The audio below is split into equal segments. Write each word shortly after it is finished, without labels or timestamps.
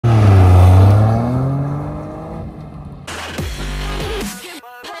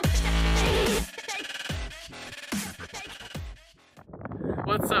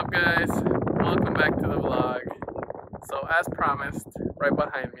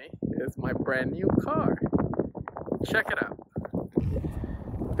me is my brand new car. Check it out.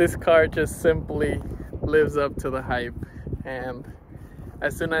 This car just simply lives up to the hype, and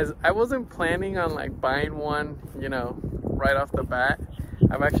as soon as I wasn't planning on like buying one, you know, right off the bat.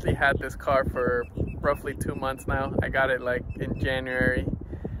 I've actually had this car for roughly 2 months now. I got it like in January.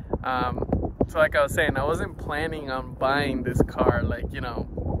 So like I was saying, I wasn't planning on buying this car like, you know,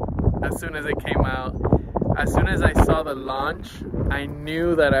 as soon as it came out. As soon as I saw the launch, I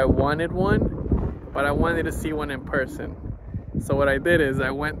knew that I wanted one, but I wanted to see one in person. So what I did is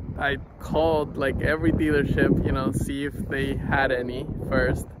I called like every dealership, you know, see if they had any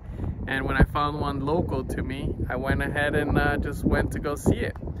first. And when I found one local to me, I went ahead and just went to go see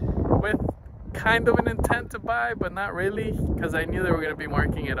it with kind of an intent to buy, but not really, because I knew they were going to be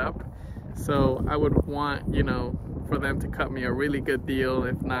marking it up. So I would want, you know, for them to cut me a really good deal.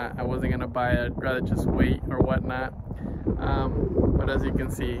 If not, I wasn't going to buy it. I'd rather just wait or whatnot. But as you can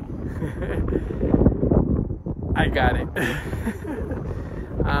see, I got it.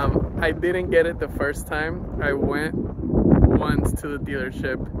 I didn't get it the first time. I went once to the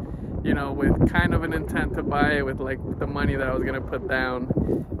dealership, you know, with kind of an intent to buy it with like the money that I was gonna put down,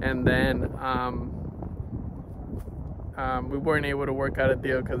 and then we weren't able to work out a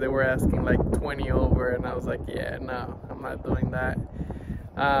deal because they were asking like 20 over, and I was like, yeah, no, I'm not doing that.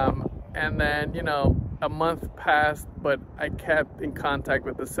 And then, you know, a month passed, but I kept in contact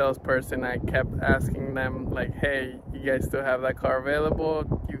with the salesperson. I kept asking them like, hey, you guys still have that car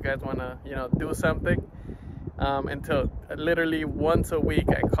available? You guys want to, you know, do something? Until literally once a week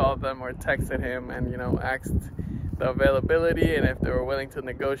I called them or texted him and, you know, asked the availability and if they were willing to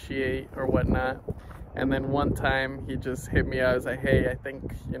negotiate or whatnot. And then one time he just hit me out. I was like, hey, I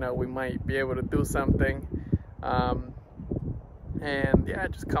think, you know, we might be able to do something. And yeah,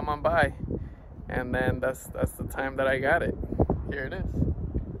 just come on by. And then that's the time that I got it. Here it is.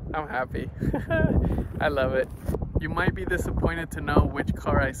 I'm happy. I love it. You might be disappointed to know which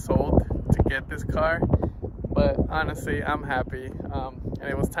car I sold to get this car, but honestly, I'm happy. And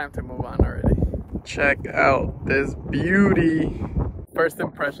it was time to move on already. Check out this beauty. First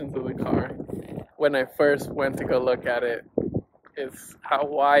impressions of the car. When I first went to go look at it, is how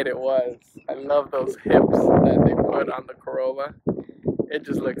wide it was. I love those hips that they put on the Corolla. It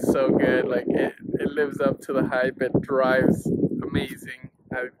just looks so good. Like it lives up to the hype. It drives amazing.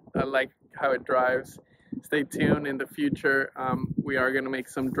 I like how it drives. Stay tuned in the future. We are gonna make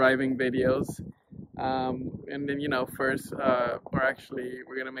some driving videos. And then, you know, first,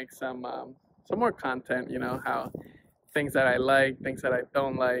 we're gonna make some more content, you know, how things that I like, things that I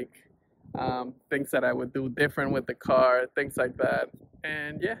don't like, things that I would do different with the car, things like that.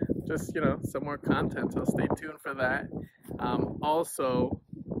 And yeah, just, you know, some more content, so stay tuned for that. Also,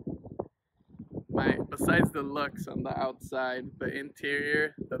 besides the looks on the outside, the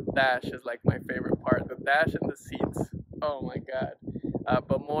interior, the dash is like my favorite part. The dash and the seats, oh my god.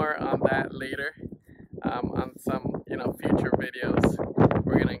 But more on that later. On some, you know, future videos.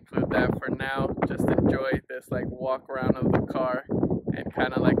 We're gonna include that. For now, just enjoy this like walk around of the car and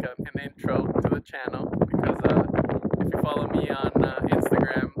kind of like an intro to the channel, because if you follow me on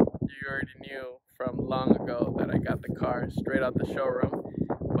Instagram, you already knew from long ago that I got the car straight out the showroom.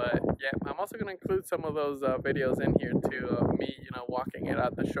 But yeah, I'm also gonna include some of those videos in here too, of me, you know, walking it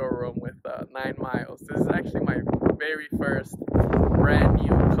out the showroom with 9 miles. This is actually my very first brand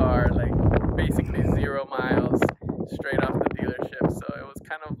new car, like basically 0 miles, straight off the dealership. So it was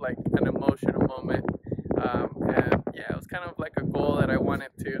kind of like an emotional moment, and yeah, it was kind of like a goal that I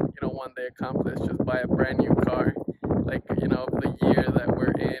wanted to, you know, one day accomplish, just buy a brand new car, like, you know, the year that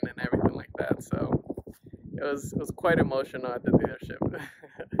we're in and everything like that. So it was quite emotional at the dealership.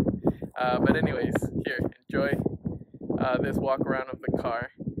 But anyways, here, enjoy this walk around of the car,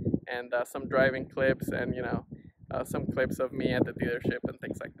 and some driving clips, and, you know, some clips of me at the dealership and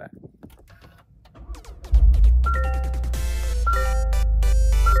things like that.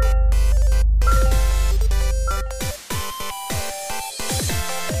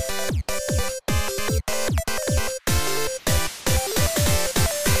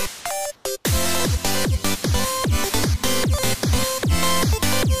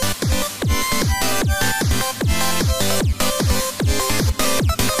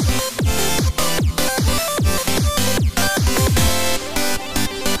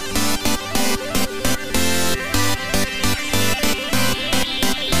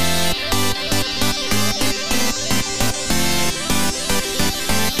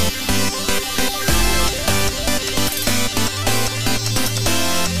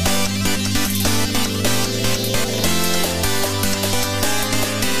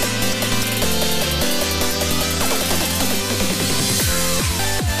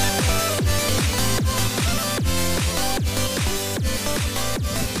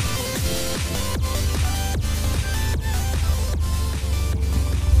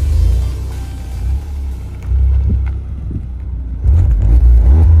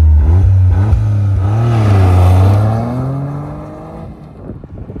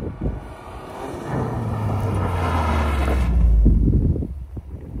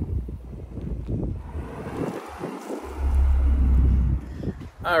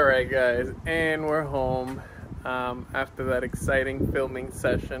 Alright guys, and we're home after that exciting filming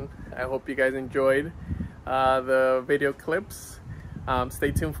session. I hope you guys enjoyed the video clips.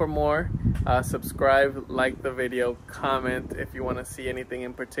 Stay tuned for more. Subscribe, like the video, comment if you want to see anything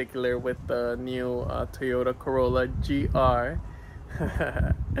in particular with the new Toyota Corolla GR.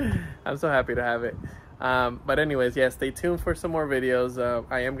 I'm so happy to have it. But anyways, yeah, stay tuned for some more videos.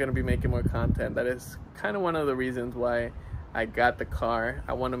 I am going to be making more content. That is kind of one of the reasons why I got the car.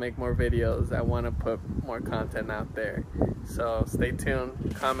 I want to make more videos. I want to put more content out there. So stay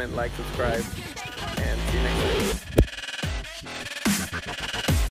tuned, comment, like, subscribe, and see you next time.